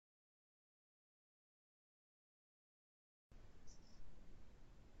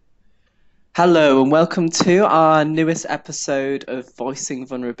Hello and welcome to our newest episode of Voicing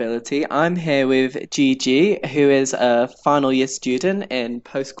Vulnerability. I'm here with Gigi, who is a final year student in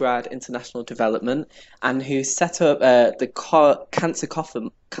postgrad international development and who set up cancer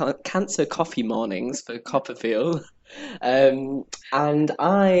coffee mornings for Copperfield. And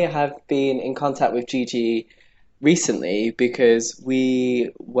I have been in contact with Gigi recently because we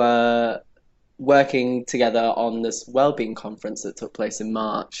were working together on this wellbeing conference that took place in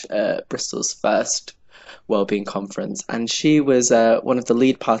March, Bristol's first wellbeing conference, and she was one of the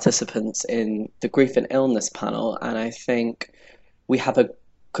lead participants in the grief and illness panel. And I think we have a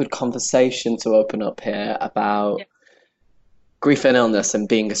good conversation to open up here about Yeah, grief and illness and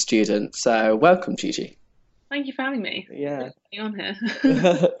being a student. So, welcome, Gigi. thank you for having me. Yeah. Good to be on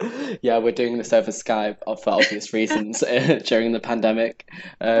here. Yeah, we're doing this over Skype for obvious reasons during the pandemic.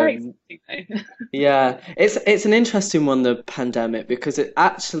 Very Um, exciting though. Yeah, it's an interesting one, the pandemic, because it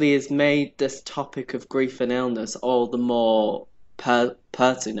actually has made this topic of grief and illness all the more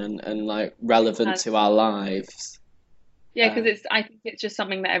pertinent and like relevant to our lives. Yeah, because Uh, I think it's just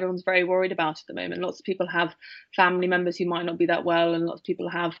something that everyone's very worried about at the moment. Lots of people have family members who might not be that well, and lots of people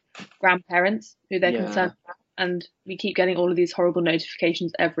have grandparents who they're yeah, concerned about. And we keep getting all of these horrible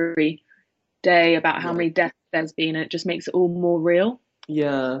notifications every day about how yeah, many deaths there's been, and it just makes it all more real.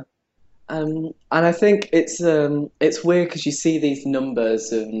 yeah. And I think it's weird because you see these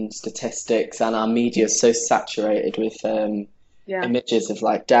numbers and statistics, and our media is so saturated with Yeah. images of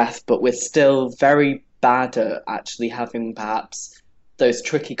like death, but we're still very bad at actually having perhaps those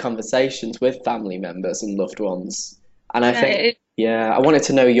tricky conversations with family members and loved ones. And I Yeah, think, it, yeah, I wanted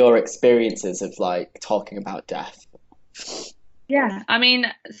to know your experiences of like talking about death. Yeah, I mean,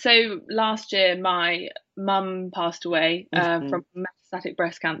 so last year my mum passed away Hmm. from metastatic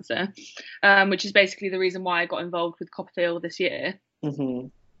breast cancer, which is basically the reason why I got involved with Copperfield this year. Hmm.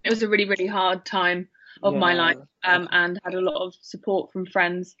 It was a really, really hard time of my life, Yeah. Okay. and had a lot of support from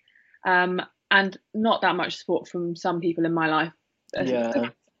friends, and not that much support from some people in my life. Yeah.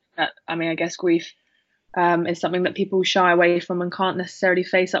 I mean, I guess grief is something that people shy away from and can't necessarily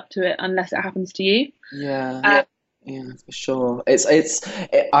face up to it unless it happens to you. Yeah. Uh, Yeah, for sure. It's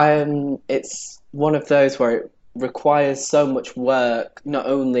one of those where it requires so much work, not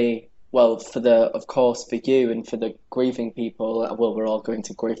only well for the of course for you and for the grieving people. Well, we're all going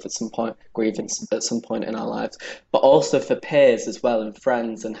to grieve at some point in our lives, but also for peers as well and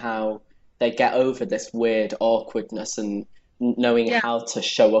friends and how they get over this weird awkwardness and knowing yeah, how to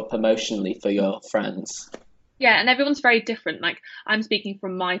show up emotionally for your friends. yeah, and everyone's very different. Like I'm speaking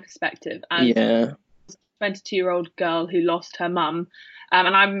from my perspective as Yeah. 22-year-old girl who lost her mum.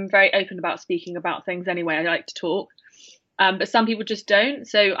 And I'm very open about speaking about things anyway. I like to talk. But some people just don't.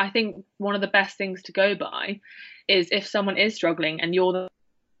 So I think one of the best things to go by is if someone is struggling and you're the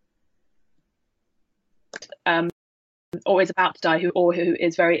um, or is about to die who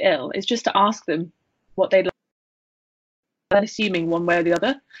is very ill, is just to ask them what they'd like, assuming one way or the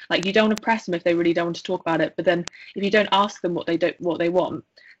other. Like you don't want to press them if they really don't want to talk about it. But then if you don't ask them what they want,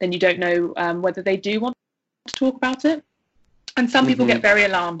 then you don't know whether they do want to talk about it. And some people Hmm. get very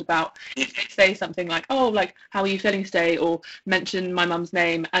alarmed about if they say something like, "Oh, like how are you feeling today?" or mention my mum's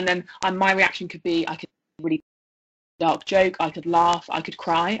name, and then my reaction could be, I could really dark joke, I could laugh, I could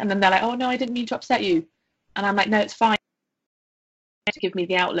cry, and then they're like, "Oh no, I didn't mean to upset you," and I'm like, "No, it's fine to give me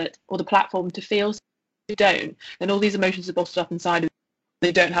the outlet or the platform to feel." So if you don't, then all these emotions are bottled up inside of you.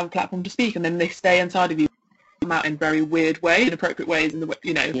 They don't have a platform to speak, and then they stay inside of you. Come out in very weird ways, inappropriate ways. In the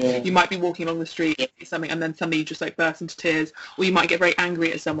Yeah. you might be walking along the street, see something, and then suddenly you just like burst into tears, or you might get very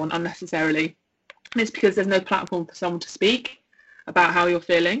angry at someone unnecessarily, and it's because there's no platform for someone to speak about how you're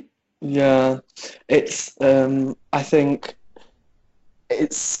feeling. Yeah. I think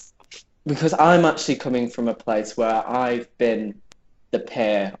it's because I'm actually coming from a place where I've been the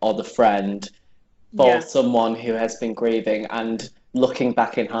peer or the friend for Yeah, someone who has been grieving, and looking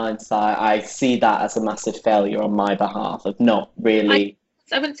back in hindsight, I see that as a massive failure on my behalf of not I really.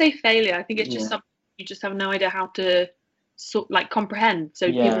 I wouldn't say failure. I think it's just Yeah. something you just have no idea how to like comprehend. So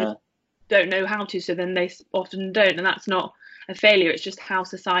people Yeah. don't know how to, so then they often don't, and that's not a failure. It's just how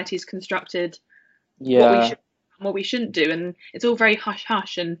society is constructed, what we Yeah. should and what we shouldn't do, and it's all very hush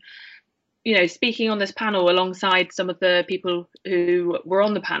hush. And speaking on this panel alongside some of the people who were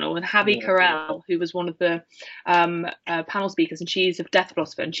on the panel, and Javi Yeah. Carell, who was one of the panel speakers, and she's a death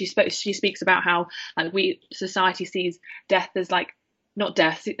philosopher, and she speaks about how like we society sees death as like not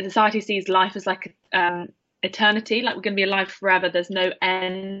death. Society sees life as like eternity, like we're going to be alive forever. There's no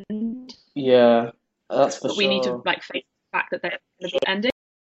end, Yeah. That's for but we need to sure. like face the fact that there's going to be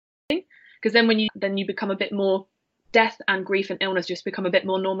ending. Because then when you become a bit more death and grief and illness just become a bit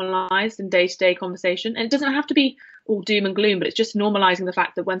more normalized in day-to-day conversation. And it doesn't have to be all doom and gloom, but it's just normalizing the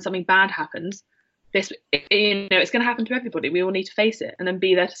fact that when something bad happens, this, it's going to happen to everybody. We all need to face it and then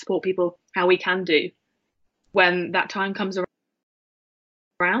be there to support people how we can do when that time comes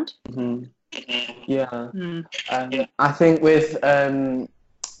around. Mm-hmm. Yeah. I think with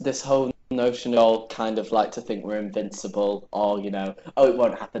this whole notion, we all kind of like to think we're invincible, or oh, it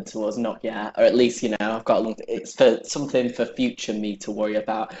won't happen to us, not yet, or at least I've got it's for something for future me to worry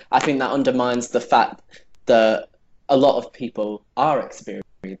about. I think that undermines the fact that a lot of people are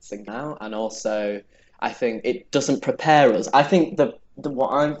experiencing now, and also I think it doesn't prepare us. I think the what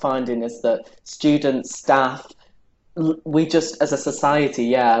I'm finding is that students, staff, we just as a society,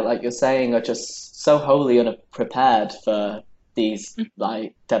 yeah, like you're saying, are just so wholly unprepared for these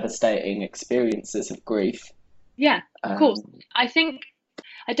like devastating experiences of grief. Yeah, of course.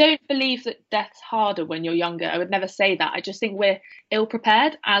 I don't believe that death's harder when you're younger. I would never say that. I just think we're ill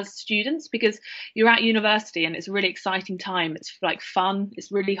prepared as students because you're at university and it's a really exciting time. It's like fun.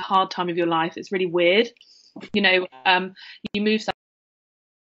 It's a really hard time of your life. It's really weird. You move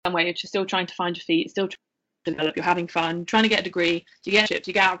somewhere, you're still trying to find your feet, still trying to develop, you're having fun, trying to get a degree, you get ships,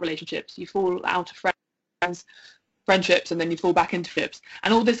 you get out of relationships, you fall out of friendships, and then you fall back into ships,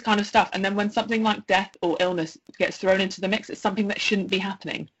 and all this kind of stuff. And then when something like death or illness gets thrown into the mix, it's something that shouldn't be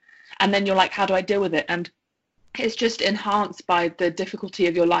happening. And then you're like, how do I deal with it? And it's just enhanced by the difficulty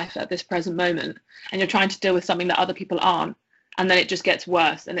of your life at this present moment. And you're trying to deal with something that other people aren't. And then it just gets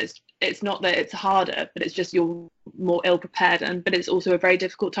worse. And it's not that it's harder, but it's just you're more ill prepared. But it's also a very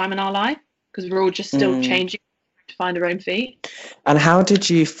difficult time in our life because we're all just still changing to find our own feet. And how did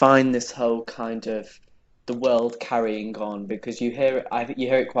you find this whole kind of the world carrying on? Because you hear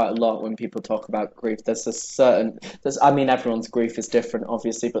it quite a lot when people talk about grief. I mean, everyone's grief is different,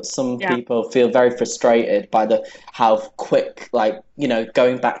 obviously, but some people feel very frustrated by how quick,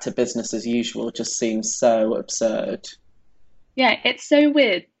 going back to business as usual just seems so absurd. Yeah, it's so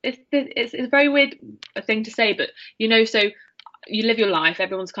weird. It's a very weird thing to say, but so you live your life,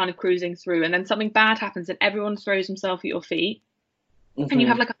 everyone's kind of cruising through, and then something bad happens and everyone throws himself at your feet. Mm-hmm. And you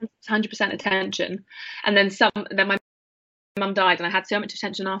have like 100% attention, and then my mum died, and I had so much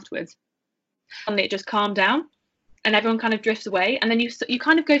attention afterwards. Suddenly, it just calmed down, and everyone kind of drifts away, and then you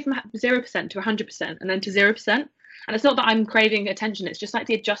kind of go from 0% to 100%, and then to 0%. And it's not that I'm craving attention; it's just like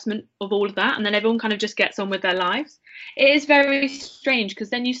the adjustment of all of that, and then everyone kind of just gets on with their lives. It is very strange because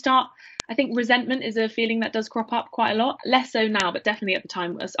then you start. I think resentment is a feeling that does crop up quite a lot, less so now, but definitely at the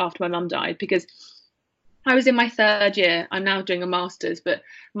time after my mum died, because I was in my third year. I'm now doing a master's, but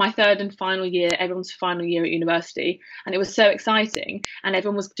my third and final year, everyone's final year at university, and it was so exciting. And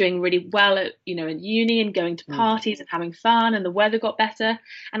everyone was doing really well at, in uni and going to parties and having fun, and the weather got better.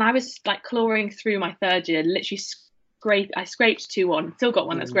 And I was like clawing through my third year, literally I scraped 2-1, still got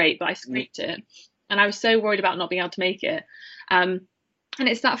one that's great, but I scraped it. And I was so worried about not being able to make it. And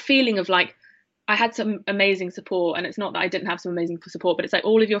it's that feeling of like, I had some amazing support, and it's not that I didn't have some amazing support, but it's like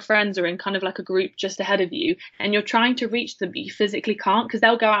all of your friends are in kind of like a group just ahead of you, and you're trying to reach them, but you physically can't because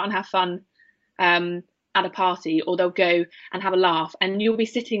they'll go out and have fun at a party, or they'll go and have a laugh, and you'll be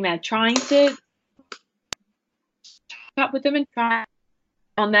sitting there trying to up with them and try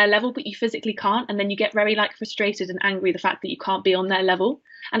on their level, but you physically can't, and then you get very frustrated and angry the fact that you can't be on their level.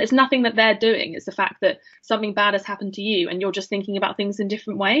 And it's nothing that they're doing, it's the fact that something bad has happened to you and you're just thinking about things in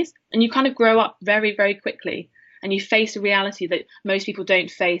different ways, and you kind of grow up very, very quickly, and you face a reality that most people don't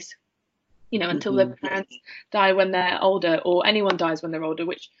face until their parents die when they're older, or anyone dies when they're older,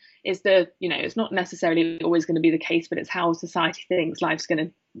 which is it's not necessarily always going to be the case, but it's how society thinks life's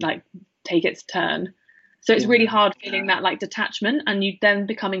going to take its turn. So it's really hard feeling that detachment, and you then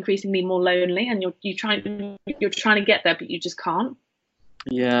become increasingly more lonely, and you're trying to get there, but you just can't.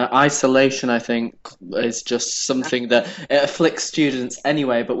 Yeah, isolation, I think, is just something that it afflicts students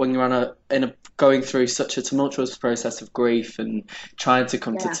anyway. But when you're going through such a tumultuous process of grief and trying to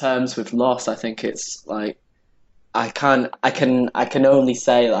come to terms with loss, I think it's like I can only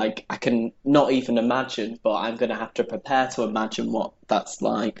say I can not even imagine, but I'm going to have to prepare to imagine what that's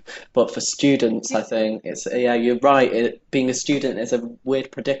like. But for students, I think you're right. Being a student is a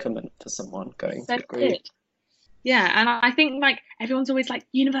weird predicament for someone going through grief. Yeah, and I think everyone's always like,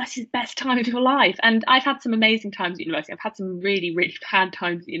 university's the best time of your life, and I've had some amazing times at university. I've had some really, really bad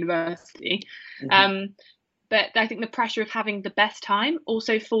times at university. Mm-hmm. But I think the pressure of having the best time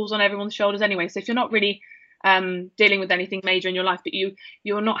also falls on everyone's shoulders anyway. So if you're not really dealing with anything major in your life, but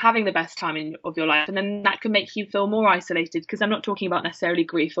you're not having the best time of your life, and then that can make you feel more isolated. Because I'm not talking about necessarily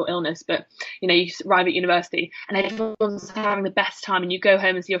grief or illness, but you arrive at university and everyone's having the best time, and you go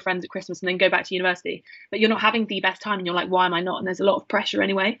home and see your friends at Christmas and then go back to university, but you're not having the best time, and you're like, why am I not? And there's a lot of pressure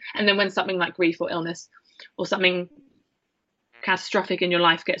anyway. And then when something like grief or illness or something catastrophic in your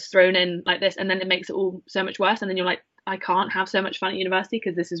life gets thrown in like this, and then it makes it all so much worse, and then you're like, I can't have so much fun at university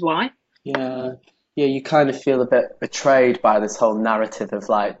because this is why. Yeah. Yeah, you kind of feel a bit betrayed by this whole narrative of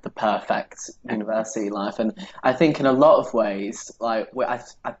like the perfect university life. And I think in a lot of ways, like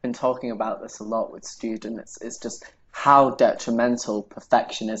I've been talking about this a lot with students, it's just how detrimental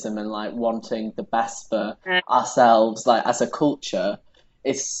perfectionism and like wanting the best for ourselves, like as a culture,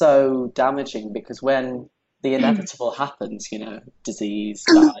 is so damaging because when the inevitable happens, disease,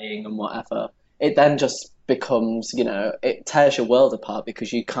 dying, and whatever, it then just becomes, it tears your world apart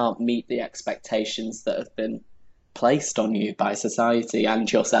because you can't meet the expectations that have been placed on you by society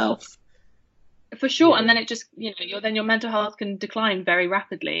and yourself. For sure. And then it just, your mental health can decline very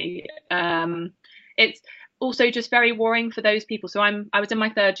rapidly. It's also just very worrying for those people. So I was in my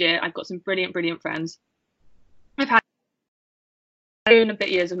third year. I've got some brilliant, brilliant friends. I've had 2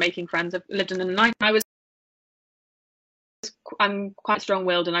 years of making friends. I've lived in the night. I'm quite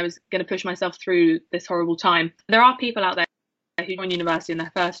strong-willed, and I was going to push myself through this horrible time. There are people out there who join university in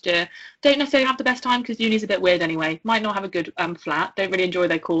their first year, don't necessarily have the best time because uni's a bit weird anyway, might not have a good flat, don't really enjoy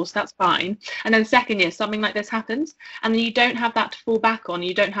their course, that's fine. And then second year, something like this happens, and then you don't have that to fall back on,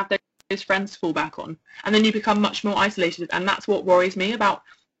 you don't have those friends to fall back on, and then you become much more isolated. And that's what worries me about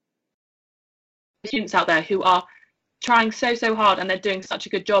students out there who are trying so hard and they're doing such a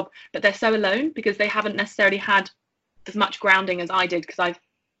good job, but they're so alone because they haven't necessarily had as much grounding as I did, because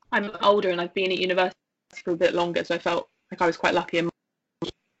I'm older and I've been at university for a bit longer, so I felt like I was quite lucky. But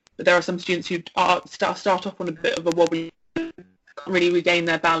there are some students who start off on a bit of a wobble, can't really regain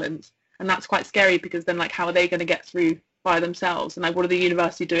their balance, and that's quite scary because then how are they going to get through by themselves, and what are the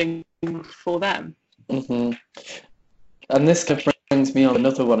university doing for them? Mm-hmm. And this brings me on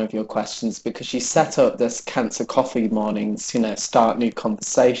another one of your questions, because you set up this Cancer Coffee Mornings, start new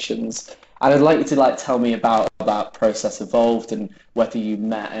conversations. And I'd like you to tell me about how that process evolved and whether you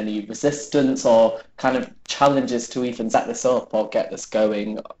met any resistance or kind of challenges to even set this up or get this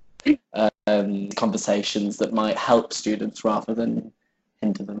going, conversations that might help students rather than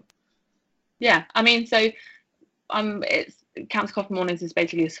hinder them. Yeah, it's Cancer Coffee Mornings is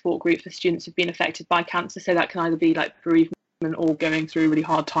basically a support group for students who've been affected by cancer. So that can either be bereavement or going through a really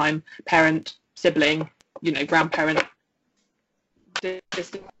hard time, parent, sibling, grandparent,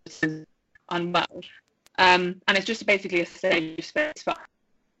 unwell, and it's just basically a safe space for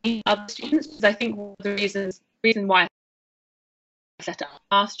other students. Because I think one of the reason why I set it up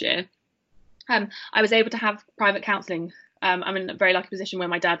last year, I was able to have private counselling. I'm in a very lucky position where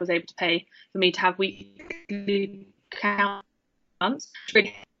my dad was able to pay for me to have weekly counts,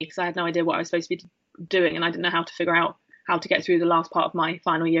 because I had no idea what I was supposed to be doing, and I didn't know how to figure out how to get through the last part of my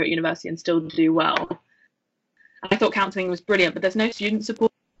final year at university and still do well. And I thought counselling was brilliant, but there's no student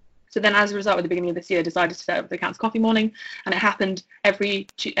support. So then, as a result, at the beginning of this year, I decided to set up the Cancer Coffee Morning, and it happened every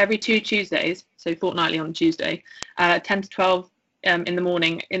 2 Tuesdays, so fortnightly on Tuesday, 10 to 12 in the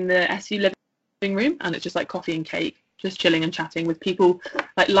morning in the SU living room, and it's just coffee and cake, just chilling and chatting with people,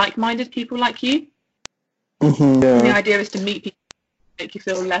 like-minded people like you. Mm-hmm, yeah. And the idea is to meet people, make you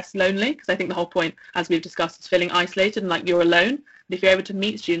feel less lonely, because I think the whole point, as we've discussed, is feeling isolated and you're alone. But if you're able to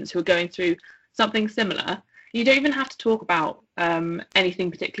meet students who are going through something similar, you don't even have to talk about anything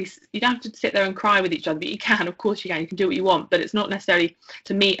particularly. You don't have to sit there and cry with each other, but you can, of course you can do what you want, but it's not necessarily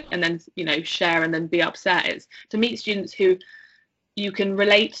to meet and then share and then be upset. It's to meet students who you can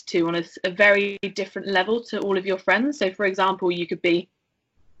relate to on a very different level to all of your friends. So for example, you could be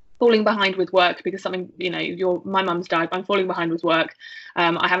falling behind with work because something, my mum's died, I'm falling behind with work,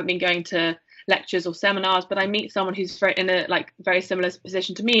 I haven't been going to lectures or seminars, but I meet someone who's in a very similar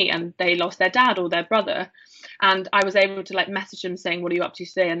position to me, and they lost their dad or their brother, and I was able to message them saying, what are you up to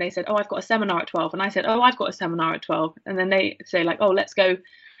today? And they said, oh, I've got a seminar at 12, and I said, oh, I've got a seminar at 12, and then they say oh, let's go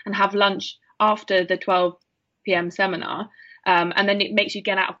and have lunch after the 12 p.m. seminar, and then it makes you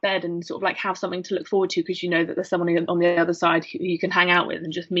get out of bed and sort of have something to look forward to, because you know that there's someone on the other side who you can hang out with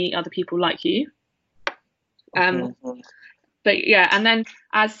and just meet other people like you. But yeah, and then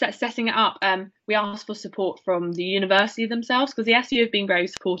as setting it up, we asked for support from the university themselves, because the SU have been very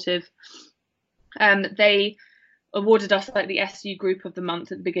supportive. They awarded us like the SU Group of the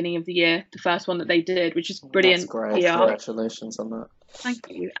Month at the beginning of the year, the first one that they did, which is That's brilliant great. PR. Congratulations on that. Thank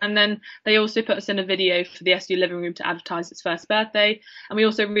you. And then they also put us in a video for the SU Living Room to advertise its first birthday. And we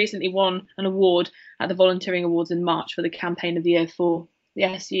also recently won an award at the Volunteering Awards in March for the Campaign of the Year for the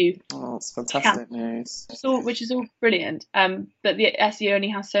SU. Oh, it's fantastic news. Which is all brilliant. But the SU only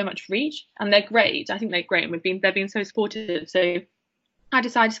has so much reach, and they're great. I think they're great, and they've been so supportive. So I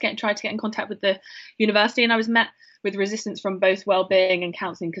decided to try to get in contact with the university, and I was met with resistance from both wellbeing and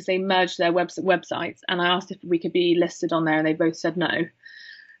counselling because they merged their websites, and I asked if we could be listed on there, and they both said no.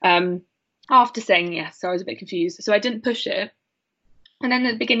 After saying yes, so I was a bit confused. So I didn't push it. And then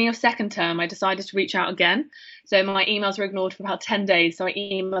at the beginning of second term, I decided to reach out again. So my emails were ignored for about 10 days. So I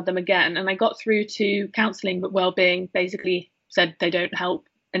emailed them again, and I got through to counselling, but wellbeing basically said they don't help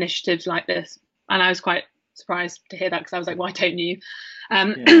initiatives like this. And I was quite surprised to hear that because I was like, why don't you?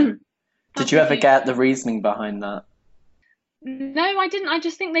 Did you ever get the reasoning behind that? No, I didn't. I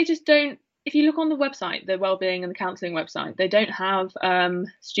just think they just don't. If you look on the website, the wellbeing and the counselling website, they don't have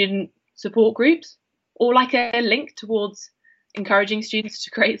student support groups or like a link towards encouraging students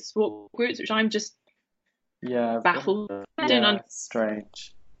to create support groups, which I'm just baffled. I don't understand.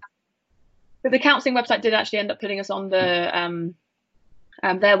 Strange. But the counselling website did actually end up putting us on the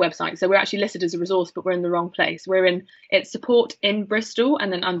their website, so we're actually listed as a resource, but we're in the wrong place. It's support in Bristol,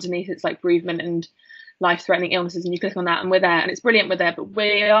 and then underneath it's like bereavement and life-threatening illnesses, and you click on that and we're there, and it's brilliant we're there, but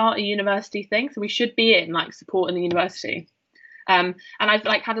we are a university thing, so we should be in like support in the university. And I've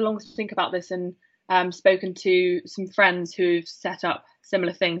like had a long think about this and spoken to some friends who've set up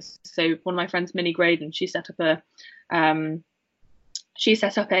similar things. So one of my friends, Minnie Graydon, she set up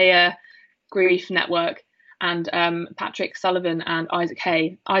a grief network, and Patrick Sullivan and Isaac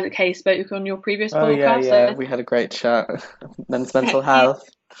Hay spoke on your previous podcast. So we had a great chat. Men's mental health.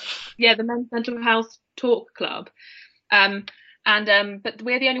 Yeah, the Men's Mental Health Talk Club. But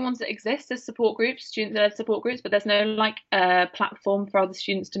we're the only ones that exist as support groups, student-led support groups, but there's no like platform for other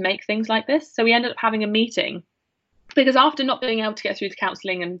students to make things like this. So we ended up having a meeting because after not being able to get through the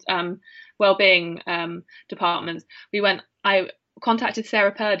counselling and wellbeing departments, I contacted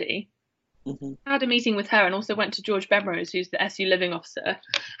Sarah Purdy. Mm-hmm. Had a meeting with her and also went to George Bemrose, who's the SU Living officer.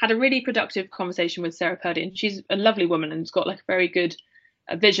 Had a really productive conversation with Sarah Purdy, and she's a lovely woman and has got like a very good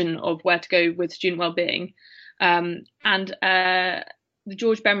vision of where to go with student wellbeing. The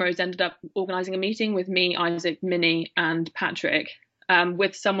George Bemrose ended up organising a meeting with me, Isaac, Minnie, and Patrick,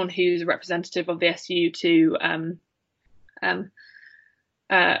 with someone who's a representative of the SU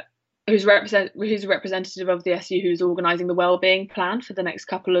who's a representative of the SU who's organising the wellbeing plan for the next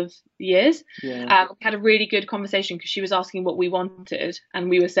couple of years. We had a really good conversation because she was asking what we wanted and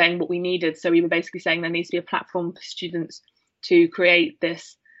we were saying what we needed. So we were basically saying there needs to be a platform for students to create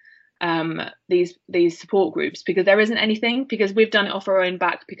this these support groups, because there isn't anything, because we've done it off our own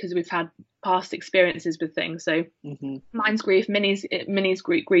back because we've had past experiences with things. So mine's grief, Minnie's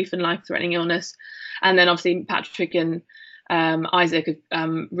grief and life-threatening illness, and then obviously Patrick and Isaac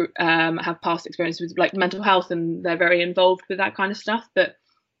have past experiences with like mental health, and they're very involved with that kind of stuff. But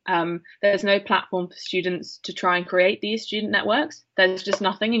there's no platform for students to try and create these student networks. There's just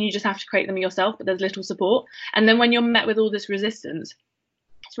nothing, and you just have to create them yourself, but there's little support. And then when you're met with all this resistance,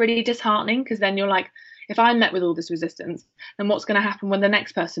 it's really disheartening, because then you're like, if I'm met with all this resistance, then what's going to happen when the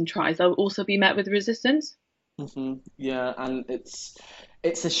next person tries? They'll also be met with resistance. Yeah, and it's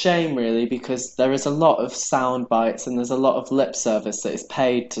a shame really, because there is a lot of sound bites and there's a lot of lip service that is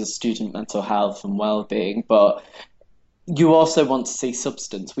paid to student mental health and well-being, but you also want to see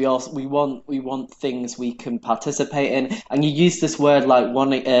substance. We want things we can participate in, and you use this word like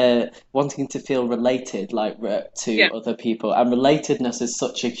wanting to feel related, like to other people, and relatedness is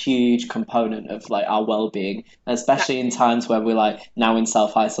such a huge component of like our well-being, especially in times where we're like now in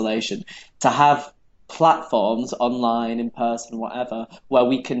self-isolation. To have platforms online, in person, whatever, where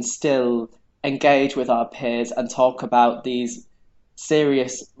we can still engage with our peers and talk about these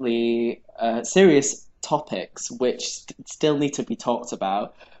serious topics which still need to be talked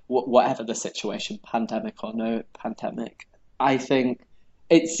about, whatever the situation, pandemic or no pandemic. I think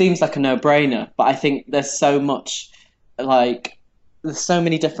it seems like a no-brainer, but I think there's so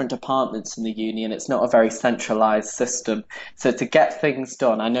many different departments in the uni, and it's not a very centralized system. So to get things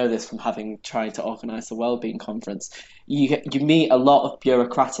done, I know this from trying to organise a wellbeing conference, you meet a lot of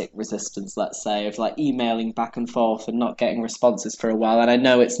bureaucratic resistance, let's say, of like emailing back and forth and not getting responses for a while. And I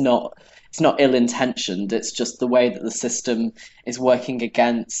know it's not ill-intentioned, it's just the way that the system is working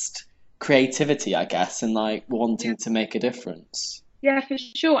against creativity, I guess, and like wanting to make a difference. Yeah, for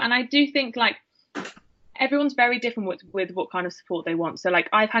sure. And I do think like everyone's very different with what kind of support they want. So like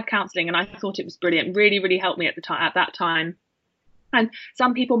I've had counselling and I thought it was brilliant, really, really helped me at that time. And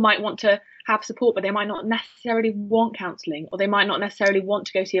some people might want to have support, but they might not necessarily want counselling, or they might not necessarily want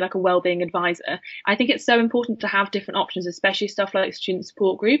to go see like a wellbeing advisor. I think it's so important to have different options, especially stuff like student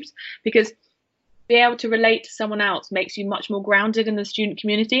support groups, because being able to relate to someone else makes you much more grounded in the student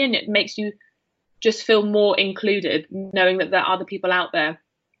community, and it makes you just feel more included, knowing that there are other people out there,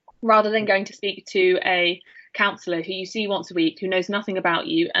 rather than going to speak to a counsellor who you see once a week, who knows nothing about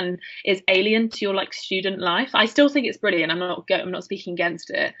you and is alien to your like student life. I still think it's brilliant. I'm not speaking against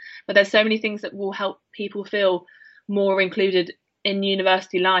it, but there's so many things that will help people feel more included in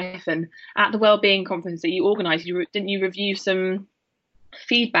university life. And at the wellbeing conference that you organised, didn't you review some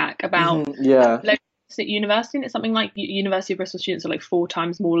feedback about loneliness at university? And it's something like University of Bristol students are like 4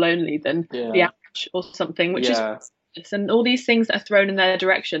 times more lonely than the average or something, which is, and all these things that are thrown in their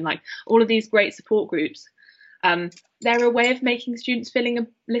direction, like all of these great support groups, they're a way of making students feeling a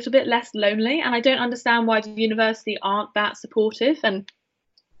little bit less lonely. And I don't understand why the university aren't that supportive. And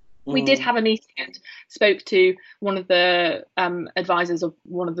we did have a meeting and spoke to one of the advisors of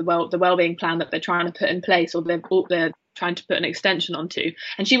one of the wellbeing plan that they're trying to put in place, or they're trying to put an extension onto.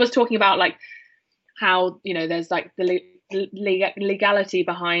 And she was talking about like how, you know, there's like the legality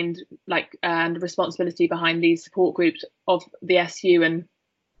behind like and responsibility behind these support groups of the SU, and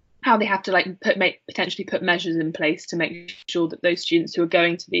how they have to like potentially put measures in place to make sure that those students who are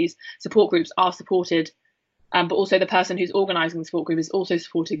going to these support groups are supported, but also the person who's organising the support group is also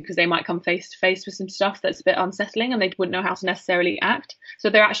supported, because they might come face to face with some stuff that's a bit unsettling and they wouldn't know how to necessarily act. So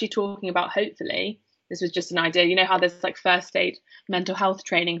they're actually talking about, hopefully, this was just an idea, you know how there's like first aid mental health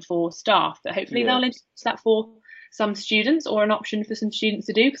training for staff, that hopefully they'll introduce that for some students, or an option for some students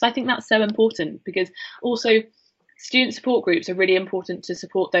to do, because I think that's so important. Because also student support groups are really important to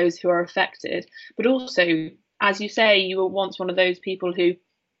support those who are affected, but also, as you say, you were once one of those people who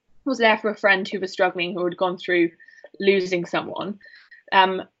was there for a friend who was struggling, who had gone through losing someone.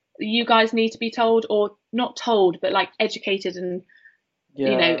 You guys need to be told, or not told, but like educated, and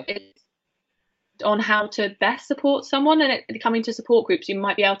you know, on how to best support someone. And coming to support groups, you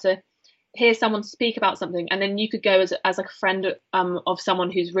might be able to hear someone speak about something, and then you could go as like a friend of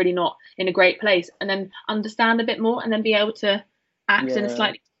someone who's really not in a great place, and then understand a bit more, and then be able to act in a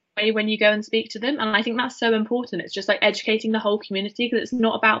slightly way when you go and speak to them. And I think that's so important. It's just like educating the whole community, because it's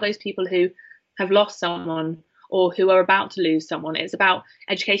not about those people who have lost someone or who are about to lose someone. It's about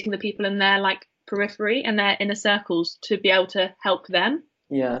educating the people in their like periphery and their inner circles to be able to help them.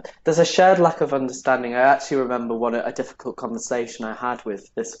 Yeah, there's a shared lack of understanding. I actually remember a difficult conversation I had with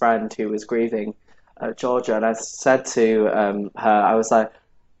this friend who was grieving Georgia, and I said to her, I was like,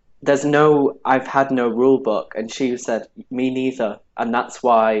 I've had no rule book. And she said, me neither. And that's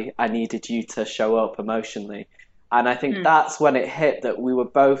why I needed you to show up emotionally. And I think that's when it hit that we were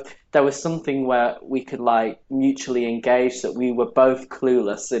both, there was something where we could like mutually engage, that we were both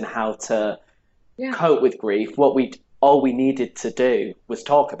clueless in how to cope with grief. All we needed to do was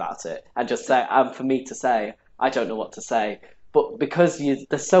talk about it and just say, and for me to say, I don't know what to say. But because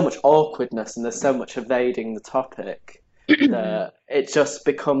there's so much awkwardness and there's so much evading the topic, that it just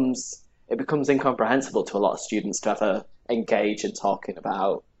becomes incomprehensible to a lot of students to ever engage in talking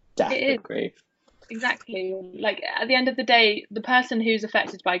about death and grief. Exactly. Like at the end of the day, the person who's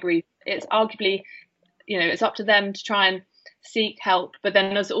affected by grief, it's arguably, you know, it's up to them to try and seek help, but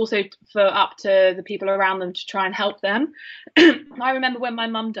then there's also up to the people around them to try and help them. I remember when my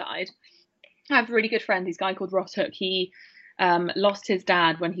mum died, I have a really good friend, this guy called Ross Hook. He lost his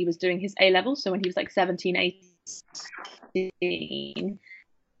dad when he was doing his A-levels, so when he was like 17, 18.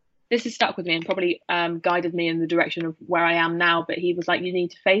 This has stuck with me and probably guided me in the direction of where I am now. But he was like, you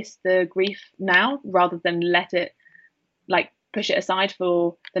need to face the grief now rather than let it like push it aside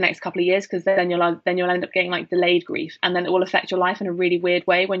for the next couple of years, because then you'll end up getting like delayed grief, and then it will affect your life in a really weird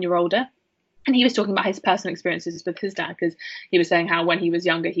way when you're older. And he was talking about his personal experiences with his dad, because he was saying how when he was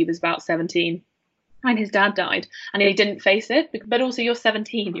younger, he was about 17 and his dad died, and he didn't face it. But also, you're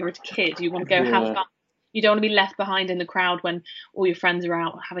 17, you're a kid, you want to go have fun. You don't want to be left behind in the crowd when all your friends are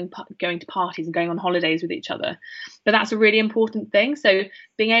out going to parties and going on holidays with each other. But that's a really important thing. So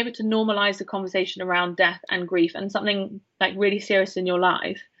being able to normalize the conversation around death and grief and something like really serious in your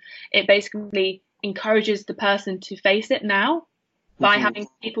life, it basically encourages the person to face it now by having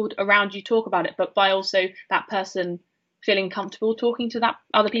people around you talk about it, but by also that person feeling comfortable talking to that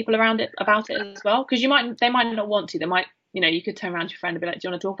other people around it about it as well. Because they might not want to. They might, you know, you could turn around to your friend and be like, do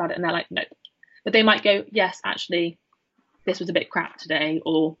you want to talk about it? And they're like, no. But they might go, yes, actually, this was a bit crap today,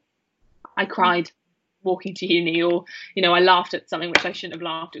 or I cried walking to uni, or I laughed at something which I shouldn't have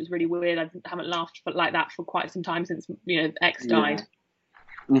laughed. It was really weird. I haven't laughed like that for quite some time since X Yeah. died.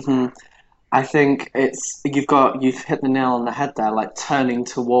 hmm I think you've hit the nail on the head there. Like turning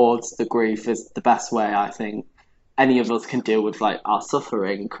towards the grief is the best way I think any of us can deal with like our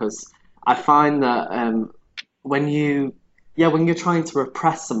suffering. Because I find that when you when you're trying to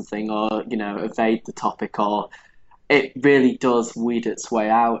repress something or evade the topic, or it really does weed its way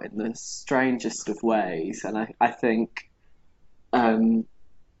out in the strangest of ways. And I think um,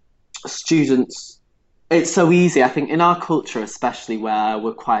 students, it's so easy. I think in our culture, especially where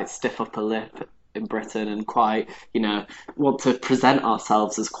we're quite stiff upper lip in Britain and quite, want to present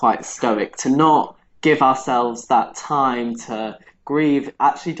ourselves as quite stoic, to not give ourselves that time to grieve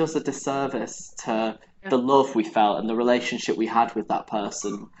actually does a disservice to Yeah. the love we felt and the relationship we had with that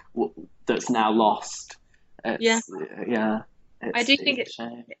person that's now lost. Yeah. It's yeah, I do think it's a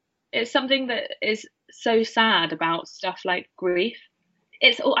shame. it's something that is so sad about stuff like grief.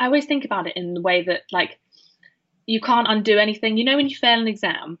 I always think about it in the way that, like, you can't undo anything. When you fail an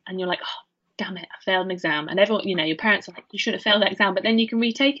exam and you're like, oh, damn it, I failed an exam. And everyone, your parents are like, you shouldn't have failed that exam, but then you can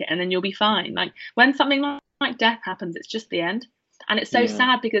retake it and then you'll be fine. Like, when something like death happens, it's just the end. And it's so Yeah.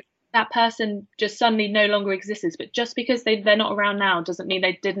 sad because that person just suddenly no longer exists. But just because they're not around now doesn't mean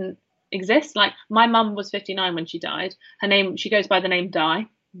they didn't exist. Like, my mum was 59 when she died. She goes by the name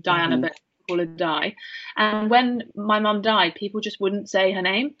Diana, hmm but call her Di. And when my mum died, people just wouldn't say her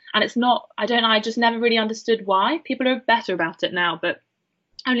name. And it's not, I don't know, I just never really understood why. People are better about it now, but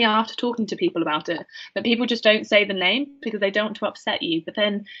only after talking to people about it. But people just don't say the name because they don't want to upset you. But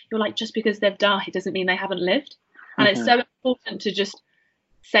then you're like, just because they've died doesn't mean they haven't lived. And it's hmm so important to just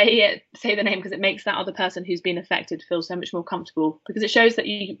say the name, because it makes that other person who's been affected feel so much more comfortable, because it shows that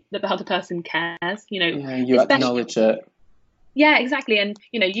the other person cares, Yeah, you especially. acknowledge it. Yeah, exactly. And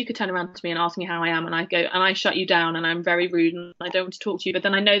you could turn around to me and ask me how I am, and I go and I shut you down and I'm very rude and I don't want to talk to you, but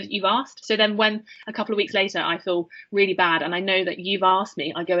then I know that you've asked. So then when a couple of weeks later I feel really bad and I know that you've asked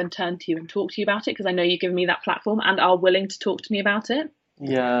me, I go and turn to you and talk to you about it, because I know you've given me that platform and are willing to talk to me about it.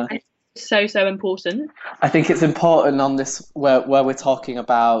 Yeah. And it's so, so important. I think it's important on this where we're talking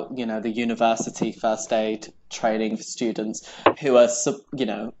about, the university first aid training for students who are,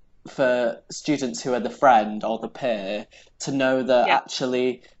 for students who are the friend or the peer, to know that Yeah.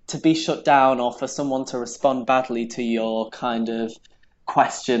 actually to be shut down or for someone to respond badly to your kind of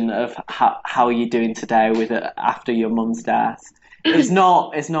question of how are you doing today with it after your mum's death is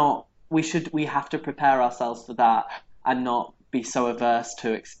not we have to prepare ourselves for that and not be so averse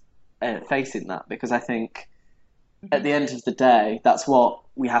to facing that, because I think at the end of the day, that's what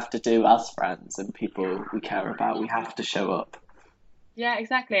we have to do as friends and people we care about. We have to show up. Yeah,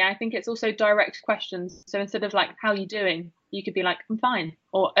 exactly. I think it's also direct questions. So instead of like, how are you doing? You could be like, I'm fine,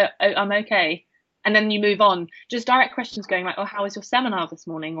 or oh, I'm okay. And then you move on. Just direct questions going like, oh, how was your seminar this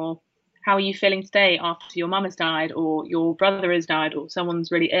morning? Or how are you feeling today after your mum has died, or your brother has died, or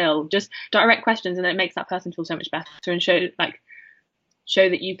someone's really ill? Just direct questions, and it makes that person feel so much better and show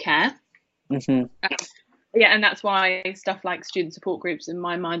that you care. hmm Yeah, and that's why stuff like student support groups in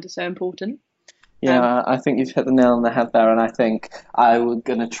my mind are so important. Yeah, I think you've hit the nail on the head there, and I think I was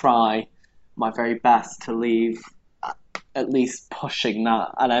gonna try my very best to leave at least pushing that.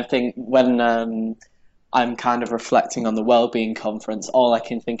 And I think when I'm kind of reflecting on the Wellbeing Conference, all I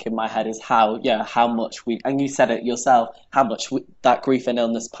can think in my head is how much and you said it yourself, how much that grief and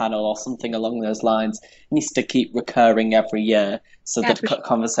illness panel or something along those lines needs to keep recurring every year so Yeah, that for sure.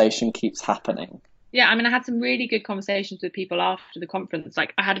 conversation keeps happening. Yeah, I mean, I had some really good conversations with people after the conference.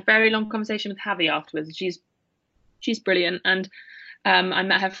 Like, I had a very long conversation with Javi afterwards. She's brilliant, and I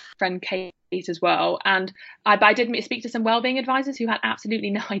met her friend Kate as well. And but I did speak to some wellbeing advisors who had absolutely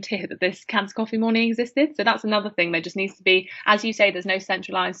no idea that this cancer coffee morning existed. So that's another thing. There just needs to be, as you say, there's no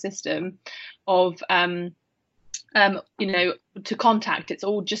centralized system of to contact. It's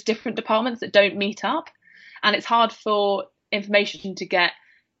all just different departments that don't meet up, and it's hard for information to get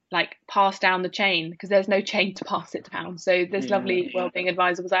like passed down the chain because there's no chain to pass it down. So this Yeah. lovely wellbeing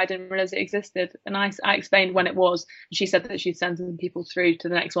advisor I didn't realize it existed, and I explained when it was, and she said that she'd send some people through to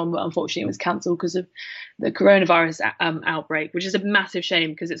the next one, but unfortunately it was cancelled because of the coronavirus outbreak, which is a massive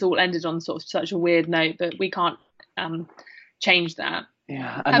shame because it's all ended on sort of such a weird note, but we can't change that.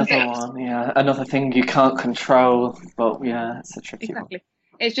 Yeah, another one. Yeah, another thing you can't control, but yeah, it's a tricky one. Exactly.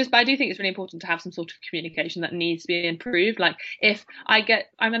 It's just, but I do think it's really important to have some sort of communication that needs to be improved. Like, I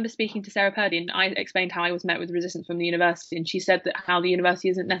remember speaking to Sarah Purdy and I explained how I was met with resistance from the university, and she said that how the university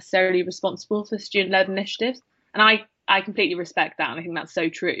isn't necessarily responsible for student-led initiatives. And I I completely respect that, and I think that's so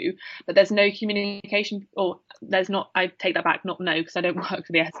true. But there's no communication, or there's not. I take that back. Not no, because I don't work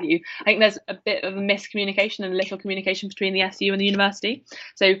for the SU. I think there's a bit of a miscommunication and little communication between the SU and the university.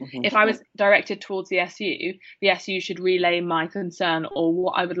 So if I was directed towards the SU should relay my concern or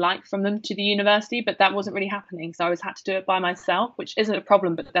what I would like from them to the university. But that wasn't really happening, so I had to do it by myself, which isn't a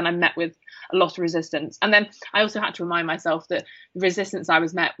problem. But then I met with a lot of resistance, and then I also had to remind myself that the resistance I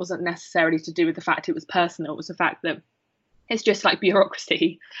was met wasn't necessarily to do with the fact it was personal. It was the fact that it's just like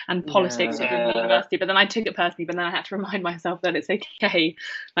bureaucracy and politics within the university. But then I took it personally, but then I had to remind myself that it's okay.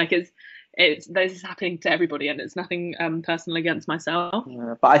 Like this is happening to everybody, and it's nothing personal against myself.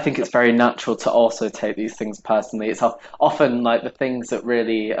 Yeah, but I think it's very natural to also take these things personally. It's often like the things that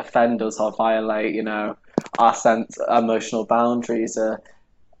really offend us or violate, our emotional boundaries are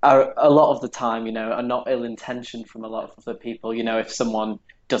a lot of the time, are not ill-intentioned from a lot of the people. If someone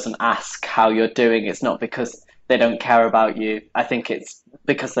doesn't ask how you're doing, it's not because they don't care about you. I think it's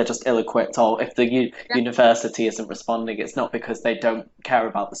because they're just ill-equipped, or if the university isn't responding, it's not because they don't care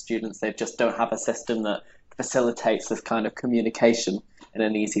about the students. They just don't have a system that facilitates this kind of communication in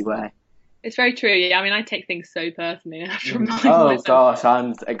an easy way. It's very true. Yeah, I mean, I take things so personally. I have to remind Oh myself. gosh,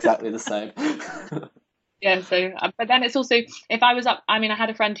 I'm exactly the same. Yeah, so, but then it's also, if I was up, I mean, I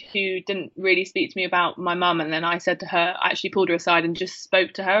had a friend who didn't really speak to me about my mum, and then I said to her, I actually pulled her aside and just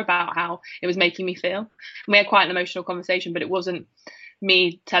spoke to her about how it was making me feel. And we had quite an emotional conversation, but it wasn't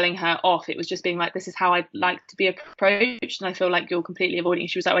me telling her off. It was just being like, this is how I'd like to be approached, and I feel like you're completely avoiding.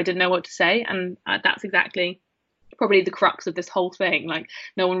 She was like, I didn't know what to say, and that's exactly probably the crux of this whole thing. Like,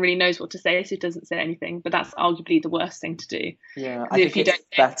 no one really knows what to say, so it doesn't say anything, but that's arguably the worst thing to do. Yeah, I think it's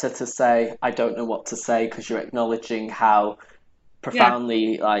better to say I don't know what to say, because you're acknowledging how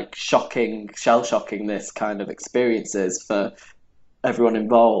profoundly shell-shocking this kind of experience is for everyone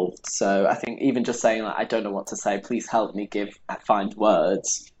involved. So I think even just saying like I don't know what to say, please help me find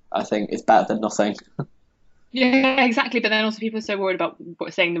words, I think is better than nothing. Yeah, exactly. But then also people are so worried about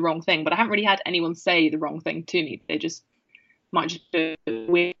saying the wrong thing. But I haven't really had anyone say the wrong thing to me. They might just be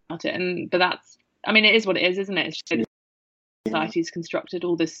weird about it. But that's, I mean, it is what it is, isn't it? It's just society's constructed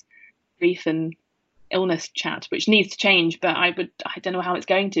all this grief and illness chat, which needs to change. But I don't know how it's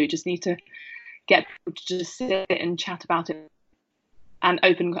going to. Just need to get people to just sit and chat about it and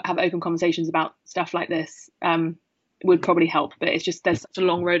have open conversations about stuff like this. Would probably help, but it's just there's such a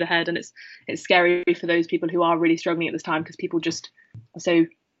long road ahead, and it's scary for those people who are really struggling at this time, because people just are so,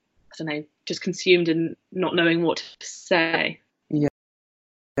 I don't know, just consumed in not knowing what to say. Yeah.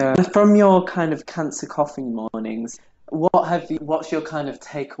 From your kind of cancer coughing mornings, what's your kind of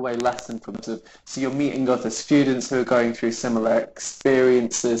takeaway lesson from it? So you're meeting other students who are going through similar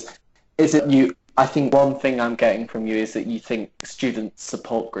experiences. I think one thing I'm getting from you is that you think student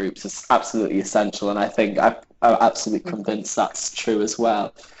support groups is absolutely essential, and I think I'm absolutely convinced that's true as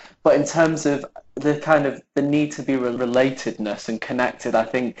well. But in terms of the need to be relatedness and connected, I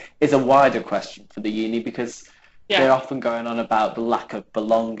think is a wider question for the uni, because they're often going on about the lack of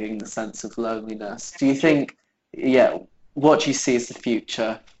belonging, the sense of loneliness. Do you think, what do you see as the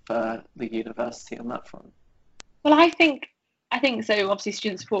future for the university on that front? Well, I think so. Obviously,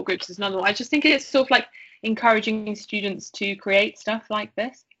 student support groups is another one. I just think it's sort of like encouraging students to create stuff like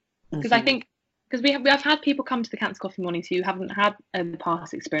this, because I think I've had people come to the Cancer Coffee Mornings who haven't had a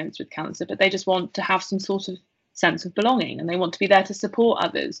past experience with cancer, but they just want to have some sort of sense of belonging, and they want to be there to support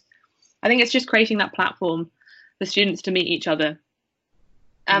others. I think it's just creating that platform for students to meet each other.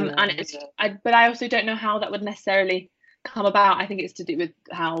 But I also don't know how that would necessarily come about. I think it's to do with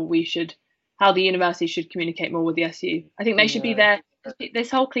how the university should communicate more with the SU. I think they should be there. This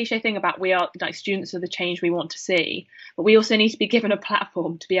whole cliche thing about we are like students are the change we want to see, but we also need to be given a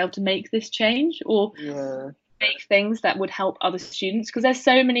platform to be able to make this change, or make things that would help other students, because there's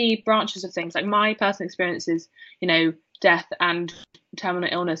so many branches of things. Like my personal experience is, death and terminal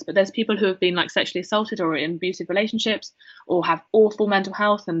illness, but there's people who have been like sexually assaulted or in abusive relationships or have awful mental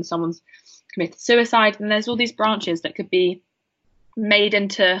health, and someone's committed suicide, and there's all these branches that could be made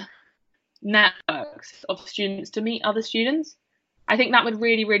into networks of students to meet other students. I think that would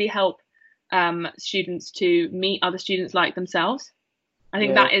really, really help students to meet other students like themselves. I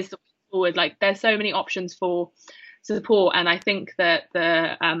think that is the way forward. Like, there's so many options for support, and I think that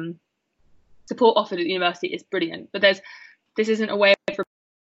the support offered at the university is brilliant. But this isn't a way of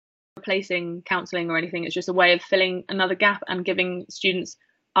replacing counselling or anything. It's just a way of filling another gap and giving students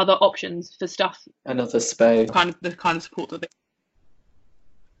other options for stuff. Another space. The kind of support that they.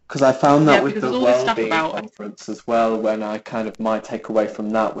 Because I found that with the wellbeing conference as well, when my takeaway from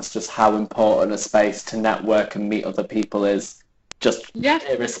that was just how important a space to network and meet other people is, just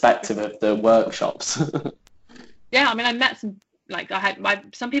irrespective of the workshops. Yeah, I mean, I met some, like, I had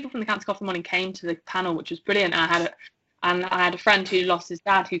some people from the Cancer Coffee Morning came to the panel, which was brilliant. And I had a friend who lost his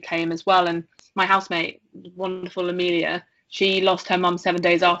dad who came as well. And my housemate, wonderful Amelia, she lost her mum 7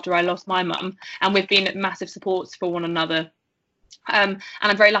 days after I lost my mum. And we've been massive supports for one another. And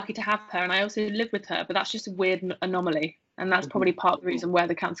I'm very lucky to have her. And I also live with her, but that's just a weird anomaly. And that's probably part of the reason where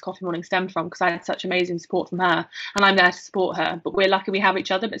the Cancer Coffee Morning stemmed from, because I had such amazing support from her. And I'm there to support her. But we're lucky we have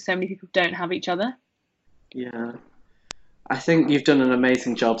each other, but so many people don't have each other. Yeah. I think you've done an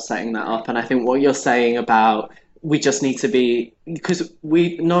amazing job setting that up, and I think what you're saying about we just need to be, because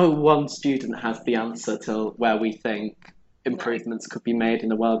we no one student has the answer to where we think No. improvements could be made in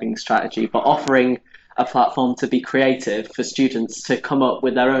the wellbeing strategy, but offering a platform to be creative for students to come up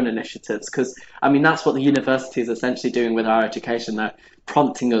with their own initiatives, because I mean that's what the university is essentially doing with our education. They're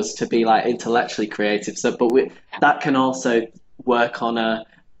prompting us to be like intellectually creative. So, but that can also work on a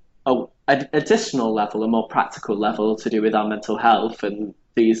additional level, a more practical level to do with our mental health and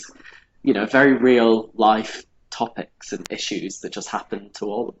these, very real life topics and issues that just happen to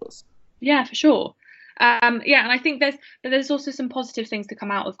all of us. Yeah, for sure. Yeah, and I think there's also some positive things to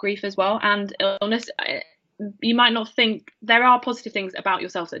come out of grief as well, and illness. You might not think there are positive things about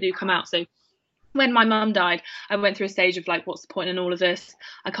yourself that do come out. So when my mum died, I went through a stage of like, what's the point in all of this?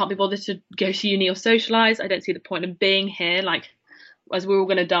 I can't be bothered to go to uni or socialise. I don't see the point of being here. Like, as we're all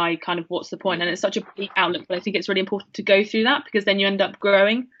going to die, kind of what's the point? And it's such a bleak outlook, but I think it's really important to go through that, because then you end up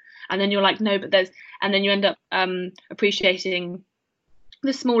growing, and then you're like, no, but and then you end up appreciating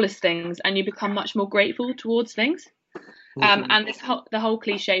the smallest things, and you become much more grateful towards things. And the whole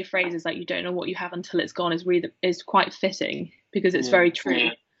cliche phrase is like, you don't know what you have until it's gone, is quite fitting, because it's very true.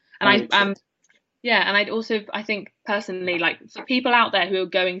 And I think personally, like, for people out there who are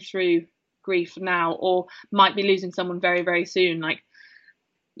going through grief now or might be losing someone very, very soon, like,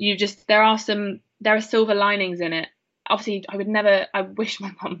 there are silver linings in it. Obviously, I wish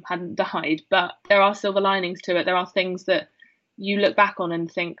my mum hadn't died, but there are silver linings to it. There are things that you look back on and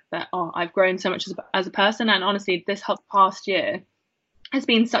think that, oh, I've grown so much as a person. And honestly, this past year has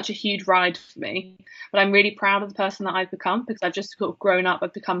been such a huge ride for me, but I'm really proud of the person that I've become, because I've just sort of grown up.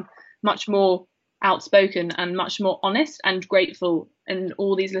 I've become much more outspoken and much more honest and grateful in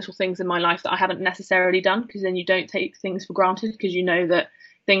all these little things in my life that I haven't necessarily done, because then you don't take things for granted, because you know that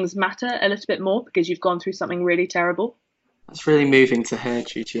things matter a little bit more because you've gone through something really terrible. That's really moving to hear,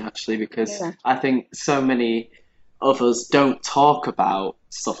 Gigi, actually, because I think so many of us don't talk about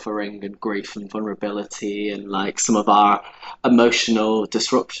suffering and grief and vulnerability and like some of our emotional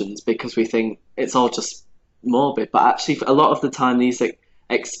disruptions, because we think it's all just morbid. But actually, a lot of the time, these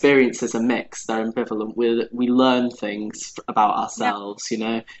experiences are mixed, they're ambivalent. We learn things about ourselves,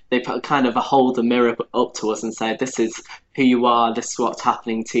 They kind of hold a mirror up to us and say, this is who you are, this is what's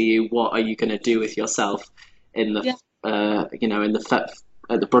happening to you, what are you going to do with yourself in the, at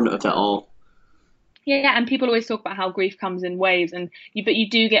the brunt of it all. Yeah, and people always talk about how grief comes in waves, but you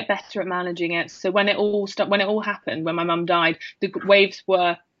do get better at managing it. So when it all happened, when my mum died, the waves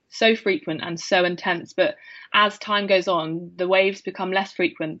were so frequent and so intense. But as time goes on, the waves become less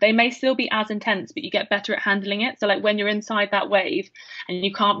frequent. They may still be as intense, but you get better at handling it. So like when you're inside that wave and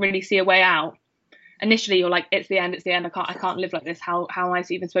you can't really see a way out, initially you're like, it's the end. I can't live like this. How am I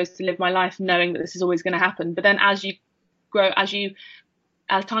even supposed to live my life knowing that this is always going to happen? But then as you grow,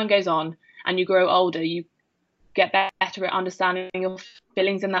 as time goes on and you grow older, you get better at understanding your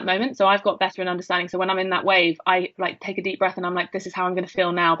feelings in that moment. So I've got better at understanding. So when I'm in that wave, I like take a deep breath and I'm like, this is how I'm going to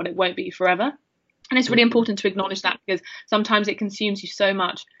feel now, but it won't be forever. And it's really important to acknowledge that, because sometimes it consumes you so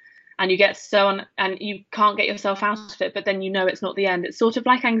much and you get and you can't get yourself out of it, but then it's not the end. It's sort of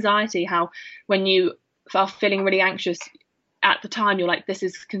like anxiety, how when you are feeling really anxious at the time, you're like, this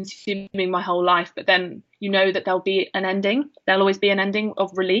is consuming my whole life, but then you know that there'll be an ending. There'll always be an ending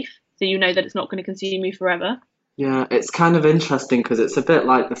of relief. So you know that it's not going to consume you forever. Yeah, it's kind of interesting because it's a bit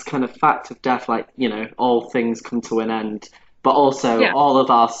like this kind of fact of death, like, all things come to an end, but also all of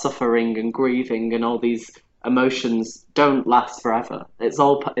our suffering and grieving and all these emotions don't last forever. It's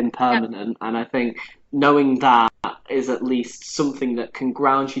all impermanent. And I think knowing that is at least something that can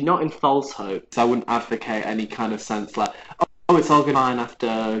ground you, not in false hope. So I wouldn't advocate any kind of sense like, oh, it's all going to be fine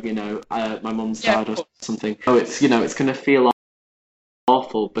after, my mum's died or something. Oh, it's going to feel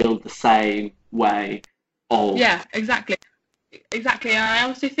awful, but feel the same way. Yeah, exactly. And I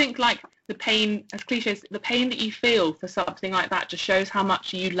also think like the pain, as cliches, the pain that you feel for something like that just shows how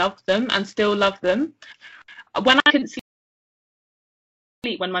much you love them and still love them. When I couldn't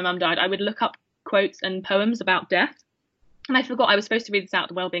sleep when my mum died, I would look up quotes and poems about death. And I forgot, I was supposed to read this out at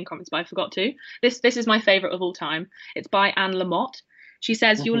the Wellbeing Conference, but I forgot to. This is my favourite of all time. It's by Anne Lamott, She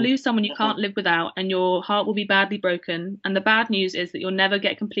says, you'll Hmm. lose someone you can't live without, and your heart will be badly broken. And the bad news is that you'll never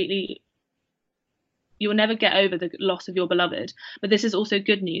get over the loss of your beloved. But this is also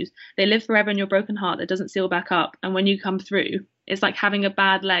good news. They live forever in your broken heart that doesn't seal back up. And when you come through, it's like having a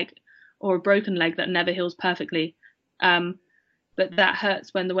bad leg or a broken leg that never heals perfectly. But that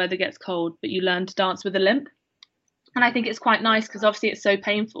hurts when the weather gets cold, but you learn to dance with a limp. And I think it's quite nice because obviously it's so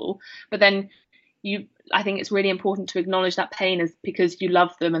painful, but then I think it's really important to acknowledge that pain is because you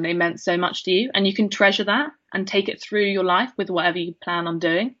love them and they meant so much to you, and you can treasure that and take it through your life with whatever you plan on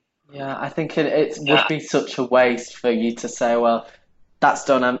doing. Yeah, I think it would be such a waste for you to say, well, that's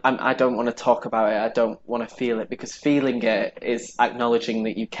done. I don't want to talk about it. I don't want to feel it because feeling it is acknowledging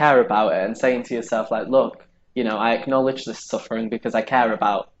that you care about it and saying to yourself, like, look, I acknowledge this suffering because I care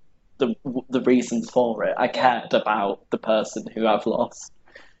about the reasons for it. I cared about the person who I've lost.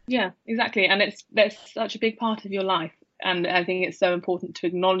 Yeah, exactly. And that's such a big part of your life. And I think it's so important to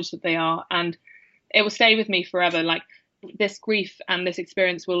acknowledge that they are. And it will stay with me forever. Like this grief and this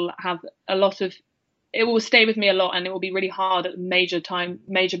experience will have it will stay with me a lot, and it will be really hard at major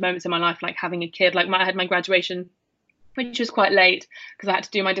moments in my life, like having a kid. Like I had my graduation, which was quite late because I had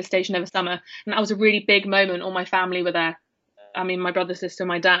to do my dissertation over summer. And that was a really big moment. All my family were there. I mean, my brother, sister,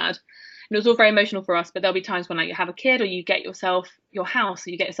 my dad. And it was all very emotional for us, but there'll be times when like you have a kid or you get yourself your house or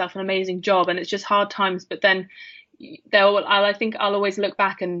you get yourself an amazing job, and it's just hard times. But then I think I'll always look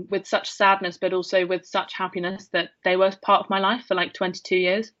back and with such sadness, but also with such happiness that they were part of my life for like 22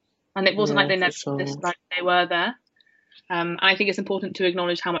 years. And it wasn't like Yeah, they for never sure. existed, like they were there. I think it's important to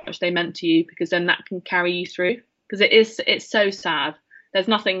acknowledge how much they meant to you because then that can carry you through. Because it's so sad. There's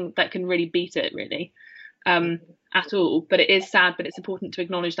nothing that can really beat it, really, at all. But it is sad. But it's important to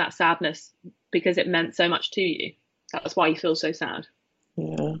acknowledge that sadness because it meant so much to you. That's why you feel so sad.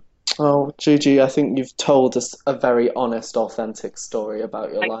 Yeah. Oh, Gigi, I think you've told us a very honest, authentic story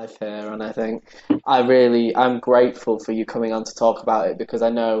about your Like, life here, and I think I'm grateful for you coming on to talk about it because I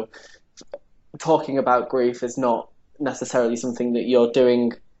know talking about grief is not necessarily something that you're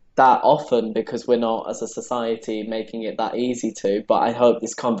doing that often because we're not, as a society, making it that easy to. But I hope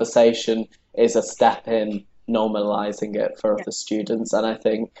this conversation is a step in normalizing it for yeah, other students, and I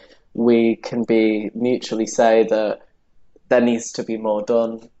think we can be mutually say that there needs to be more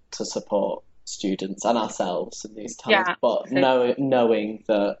done to support students and ourselves in these times. yeah. But So, knowing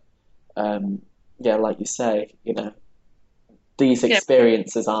that, yeah, like you say, these yeah.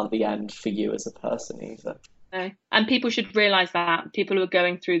 experiences aren't the end for you as a person either. No. And people should realize that people who are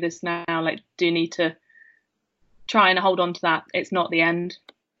going through this now, like, do need to try and hold on to that. It's not the end.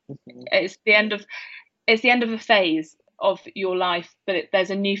 Mhm. It's the end of it's the end of a phase of your life, but there's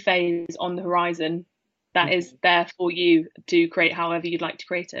a new phase on the horizon that is Mhm. there for you to create however you'd like to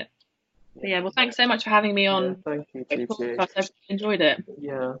create it. But Yeah. yeah, well, thanks so much for having me Yeah, on thank you, the Gigi. podcast. I've enjoyed it.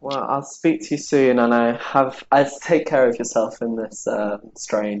 Yeah, well, I'll speak to you soon, and I take care of yourself in this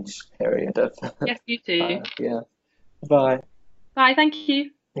strange period of Yes, you too. yeah. Bye. Bye. Thank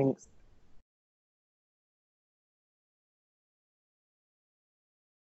you. Thanks.